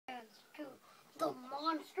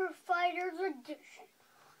Monster Fighters edition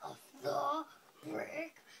of the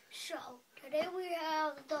Brick Show. Today we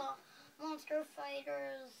have the Monster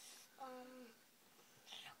Fighters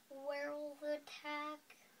werewolf attack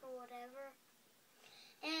or whatever.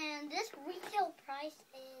 And this retail price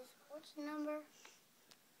is, what's the number?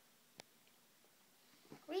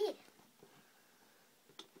 Read.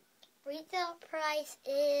 Retail price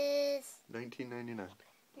is $19.99.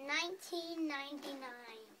 $19.99.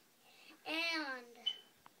 And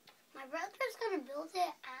my brother's gonna build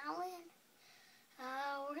it, Alan.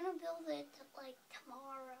 We're gonna build it like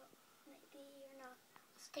tomorrow, maybe or not.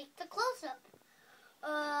 Let's take the close up.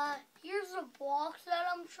 Here's the box that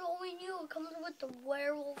I'm showing you. It comes with the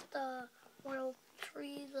werewolf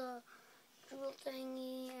tree, the jewel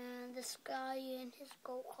thingy, and this guy in his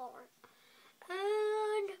go-kart.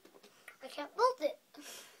 And I can't build it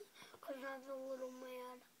because I'm a little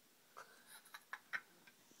mad.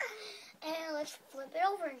 And let's flip it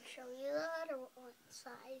over and show you the other one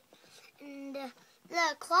side. And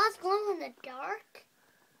the claws glow in the dark.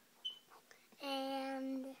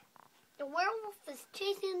 And the werewolf is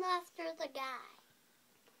chasing after the guy.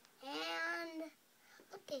 And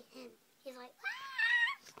look at him. He's like,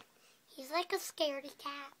 ah! He's like a scaredy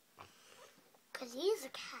cat. Because he's a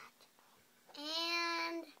cat.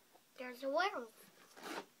 And there's a werewolf.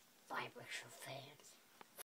 Vibration fans.